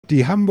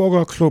Die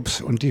Hamburger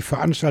Clubs und die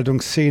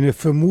Veranstaltungsszene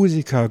für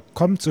Musiker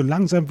kommt so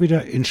langsam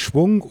wieder in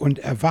Schwung und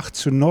erwacht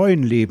zu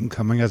neuen Leben,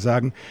 kann man ja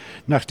sagen.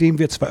 Nachdem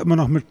wir zwar immer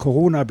noch mit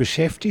Corona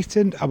beschäftigt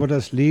sind, aber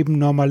das Leben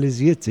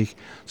normalisiert sich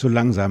so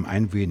langsam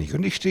ein wenig.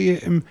 Und ich stehe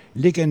im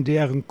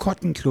legendären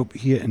Cotton Club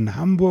hier in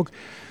Hamburg.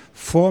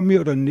 Vor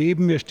mir oder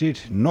neben mir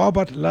steht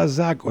Norbert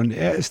Lasak und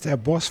er ist der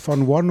Boss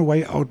von One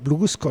Way Out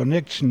Blues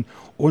Connection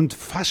und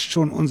fast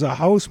schon unser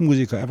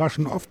Hausmusiker. Er war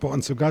schon oft bei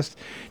uns zu Gast.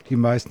 Die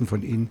meisten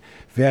von Ihnen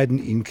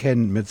werden ihn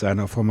kennen mit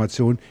seiner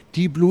Formation,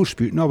 die Blues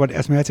spielt. Norbert,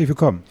 erstmal herzlich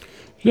willkommen.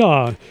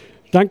 Ja,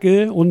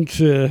 danke und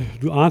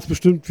du ahnst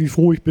bestimmt, wie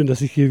froh ich bin,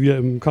 dass ich hier wieder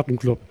im Cotton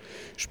Club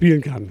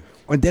spielen kann.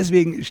 Und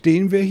deswegen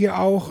stehen wir hier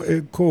auch.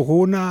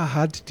 Corona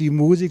hat die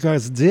Musiker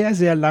sehr,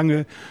 sehr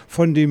lange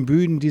von den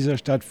Bühnen dieser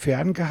Stadt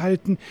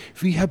ferngehalten.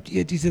 Wie habt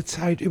ihr diese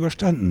Zeit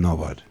überstanden,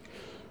 Norbert?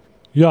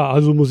 Ja,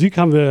 also Musik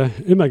haben wir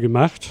immer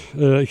gemacht.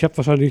 Ich habe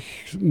wahrscheinlich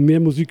mehr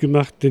Musik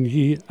gemacht denn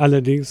je,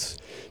 allerdings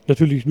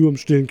natürlich nur im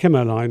stillen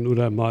Kämmerlein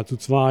oder mal zu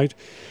zweit.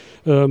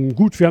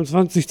 Gut, wir haben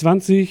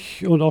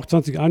 2020 und auch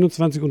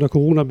 2021 unter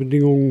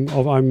Corona-Bedingungen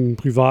auf einem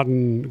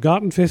privaten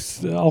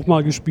Gartenfest auch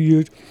mal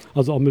gespielt,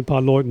 also auch mit ein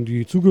paar Leuten,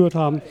 die zugehört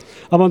haben.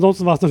 Aber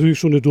ansonsten war es natürlich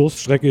schon eine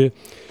Durststrecke,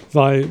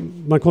 weil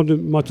man konnte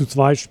mal zu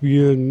zweit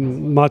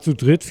spielen, mal zu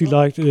dritt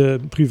vielleicht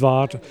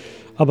privat,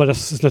 aber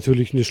das ist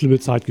natürlich eine schlimme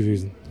Zeit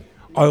gewesen.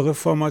 Eure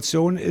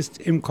Formation ist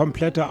in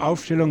kompletter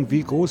Aufstellung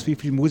wie groß? Wie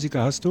viele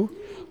Musiker hast du?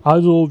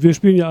 Also wir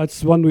spielen ja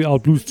als One Way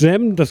Out Blues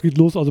Jam. Das geht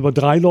los also bei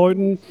 3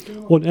 Leuten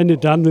und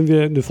endet dann, wenn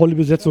wir eine volle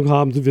Besetzung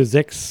haben, sind wir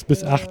 6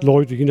 bis 8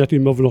 Leute, je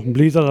nachdem, ob wir noch einen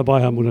Bläser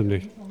dabei haben oder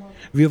nicht.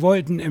 Wir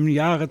wollten im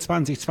Jahre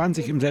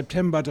 2020 im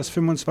September das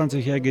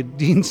 25-jährige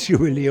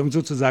Dienstjubiläum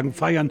sozusagen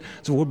feiern,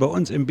 sowohl bei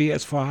uns im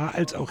BSVH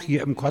als auch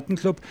hier im Cotton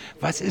Club.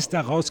 Was ist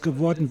daraus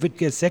geworden? Wird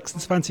jetzt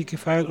 26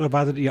 gefeiert oder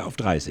wartet ihr auf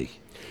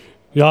 30?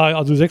 Ja,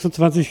 also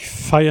 26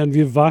 feiern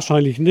wir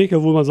wahrscheinlich nicht,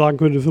 obwohl man sagen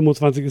könnte,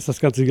 25 ist das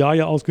ganze Jahr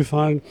ja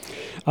ausgefallen.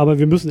 Aber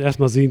wir müssen erst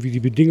mal sehen, wie die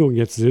Bedingungen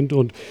jetzt sind.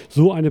 Und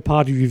so eine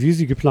Party, wie wir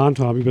sie geplant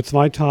haben, über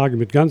 2 Tage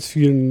mit ganz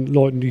vielen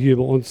Leuten, die hier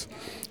bei uns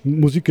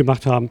Musik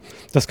gemacht haben,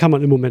 das kann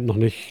man im Moment noch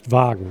nicht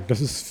wagen.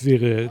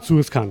 Wäre zu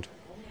riskant.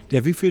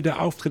 Der wievielte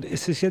Auftritt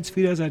ist es jetzt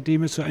wieder,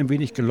 seitdem es so ein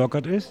wenig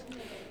gelockert ist?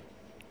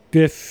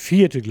 Der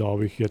 4.,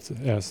 glaube ich, jetzt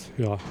erst,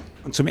 ja.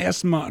 Und zum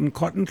ersten Mal ein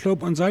Cotton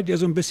Club. Und seid ihr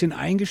so ein bisschen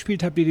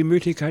eingespielt? Habt ihr die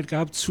Möglichkeit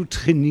gehabt zu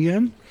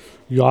trainieren?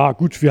 Ja,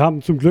 gut, wir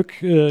haben zum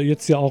Glück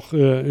jetzt ja auch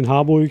in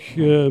Harburg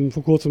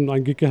vor kurzem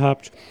einen Gig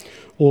gehabt.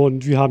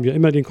 Und wir haben ja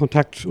immer den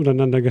Kontakt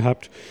untereinander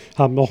gehabt,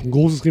 haben auch ein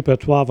großes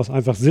Repertoire, was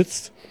einfach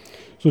sitzt,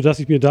 sodass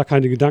ich mir da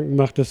keine Gedanken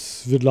mache,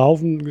 das wird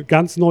laufen.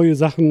 Ganz neue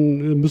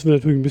Sachen müssen wir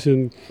natürlich ein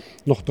bisschen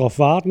noch drauf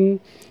warten,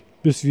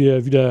 bis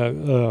wir wieder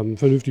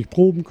vernünftig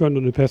proben können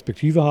und eine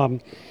Perspektive haben.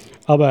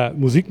 Aber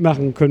Musik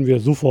machen können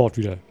wir sofort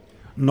wieder.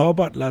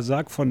 Norbert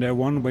Lasak von der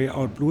One Way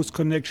Out Blues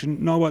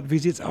Connection. Norbert, wie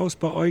sieht es aus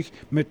bei euch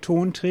mit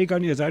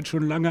Tonträgern? Ihr seid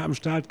schon lange am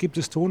Start. Gibt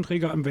es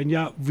Tonträger? Und wenn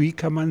ja, wie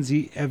kann man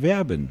sie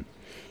erwerben?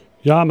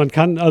 Ja, man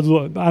kann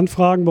also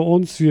anfragen bei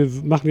uns. Wir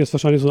machen jetzt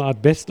wahrscheinlich so eine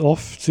Art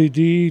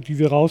Best-of-CD, die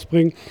wir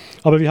rausbringen.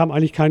 Aber wir haben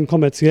eigentlich keinen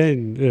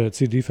kommerziellen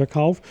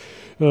CD-Verkauf.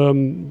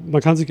 Man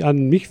kann sich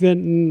an mich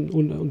wenden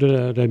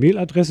unter der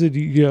Mailadresse,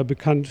 die ihr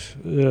bekannt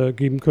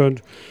geben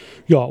könnt.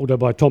 Ja, oder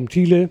bei Tom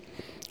Thiele.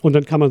 Und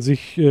dann kann man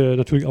sich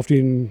natürlich auf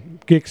den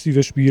Gigs, die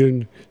wir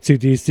spielen,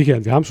 CDs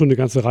sichern. Wir haben schon eine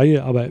ganze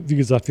Reihe, aber wie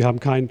gesagt, wir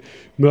haben kein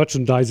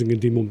Merchandising in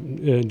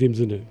dem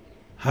Sinne.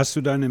 Hast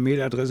du deine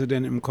Mailadresse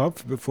denn im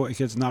Kopf, bevor ich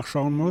jetzt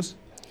nachschauen muss?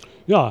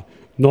 Ja,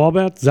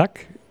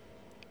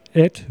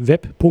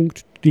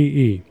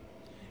 norbertsack@web.de.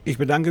 Ich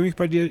bedanke mich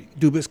bei dir.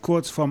 Du bist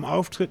kurz vorm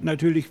Auftritt,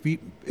 natürlich wie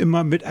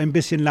immer mit ein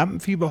bisschen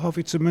Lampenfieber,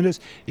 hoffe ich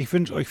zumindest. Ich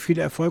wünsche euch viel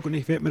Erfolg und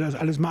ich werde mir das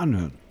alles mal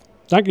anhören.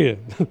 Danke,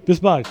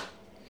 bis bald.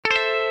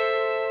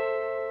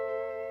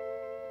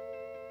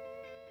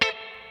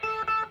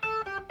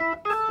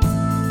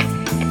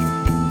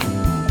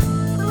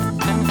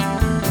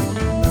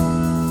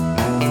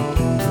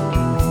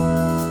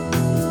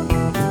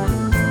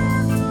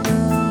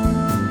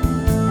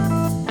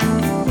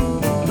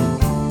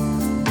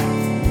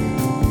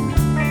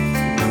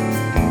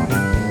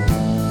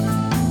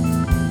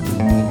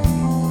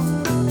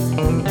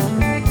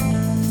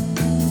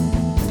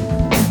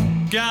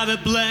 Got a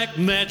black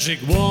magic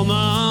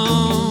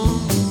woman.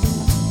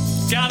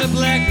 Got a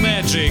black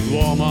magic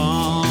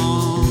woman.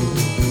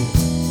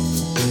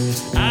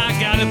 I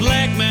got a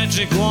black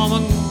magic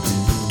woman.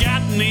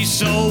 Got me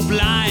so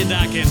blind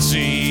I can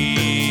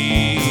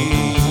see.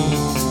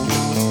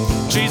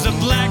 She's a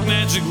black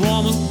magic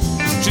woman.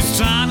 She's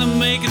trying to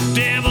make a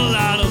devil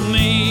out of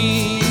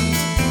me.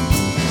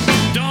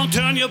 Don't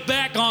turn your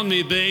back on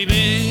me,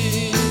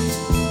 baby.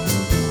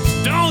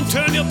 Don't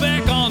turn your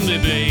back on me,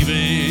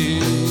 baby.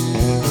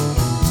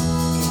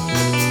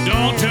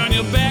 Don't turn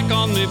your back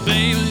on me,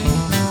 baby.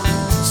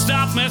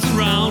 Stop messing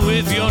around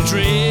with your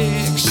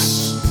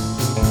tricks.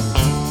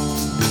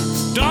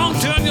 Don't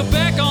turn your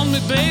back on me,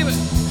 baby,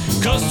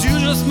 'cause you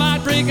just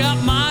might break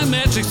out my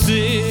magic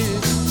stick.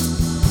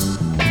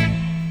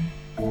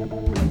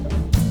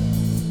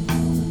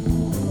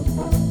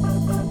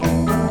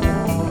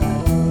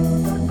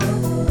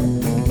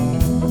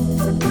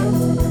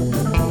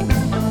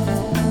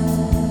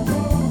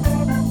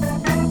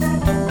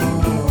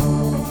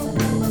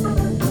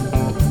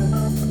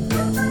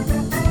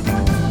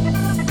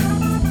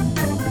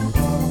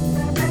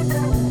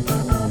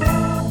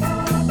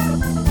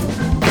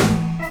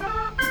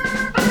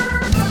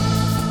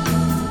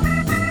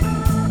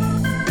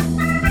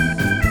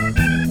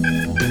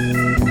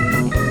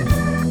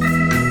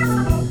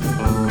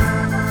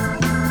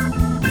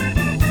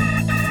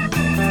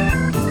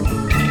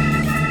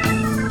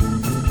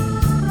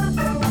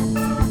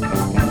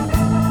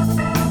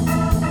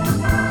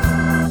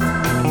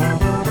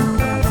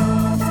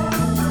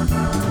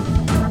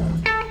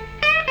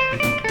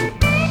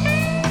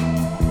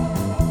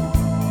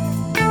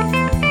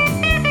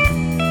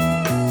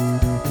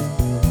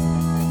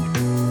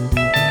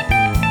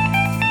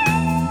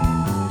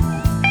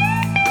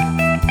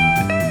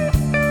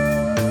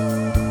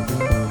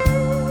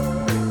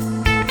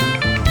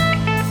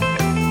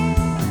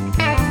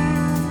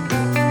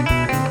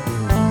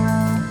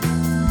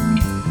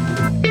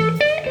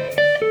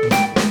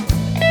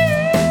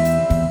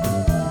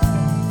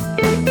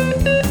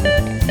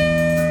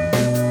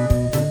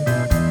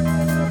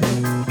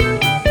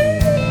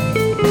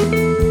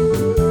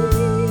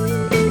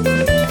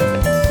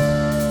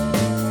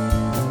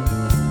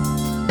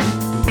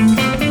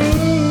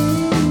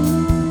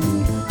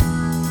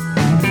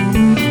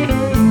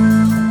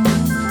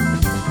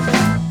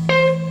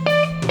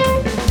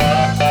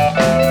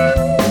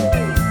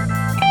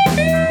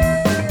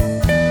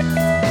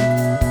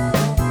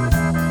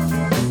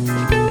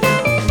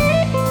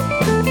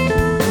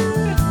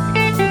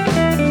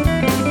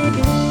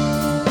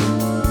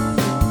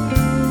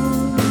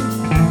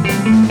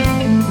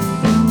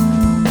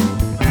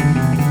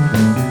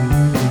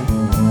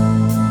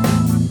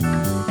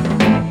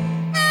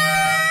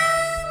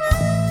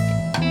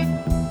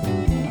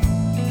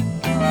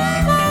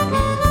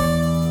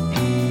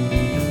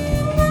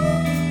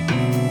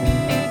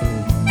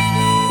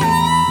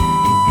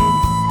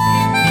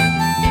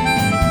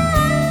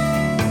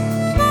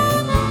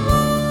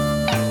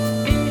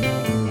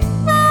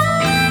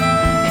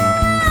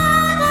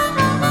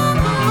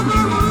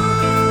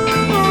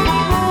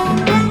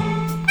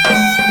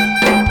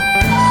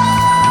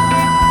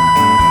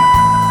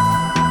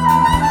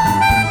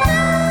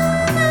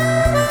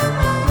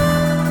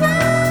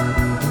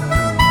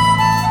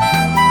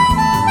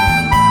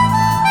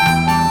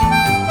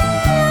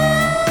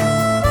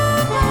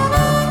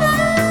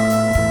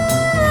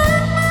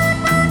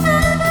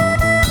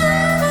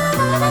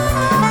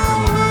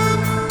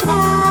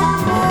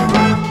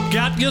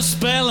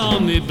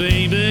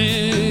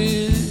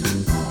 baby.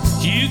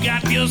 You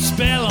got your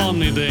spell on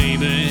me,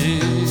 baby.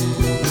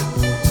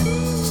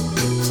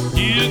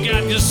 You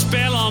got your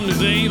spell on me,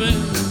 baby.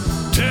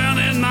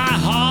 Turning my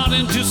heart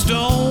into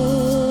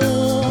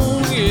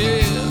stone,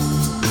 yeah.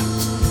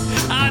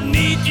 I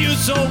need you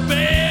so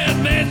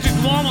bad, magic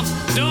woman.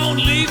 Don't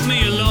leave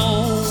me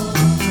alone.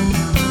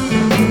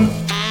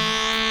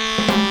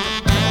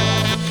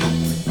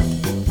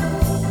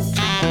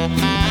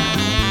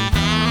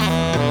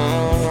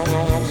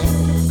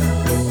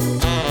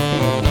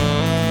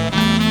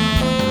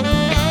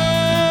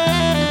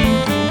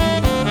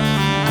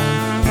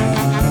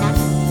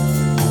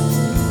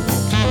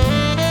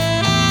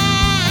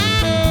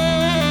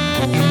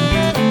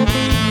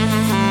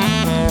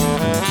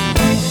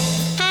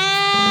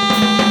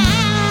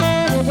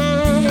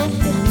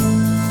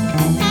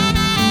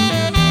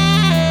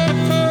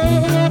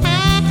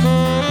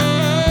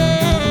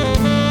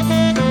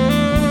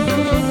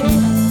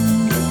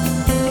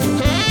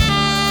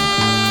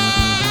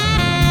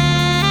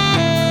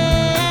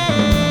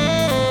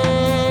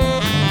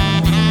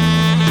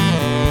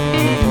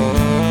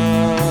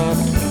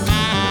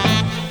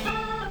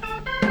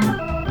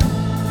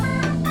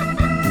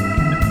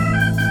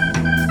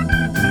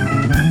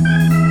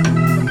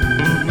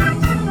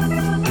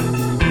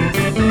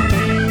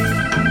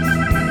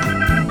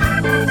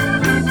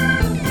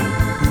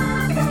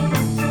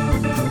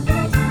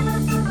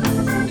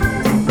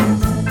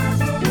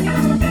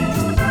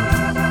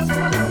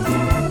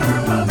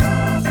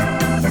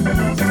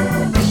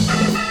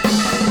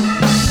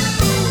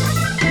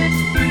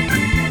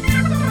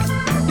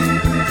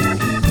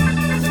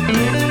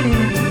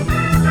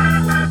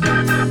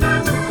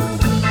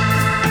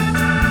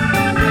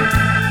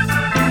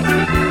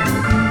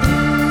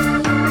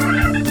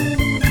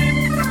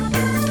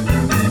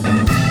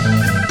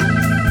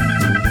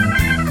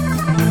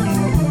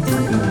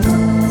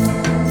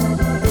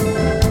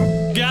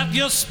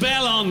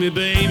 Spell on me,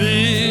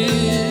 baby.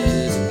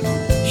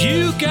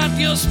 You got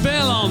your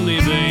spell on me,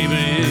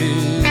 baby.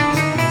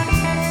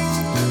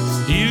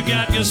 You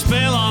got your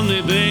spell on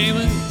me,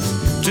 baby.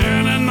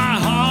 Turning my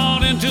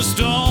heart into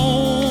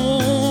stone.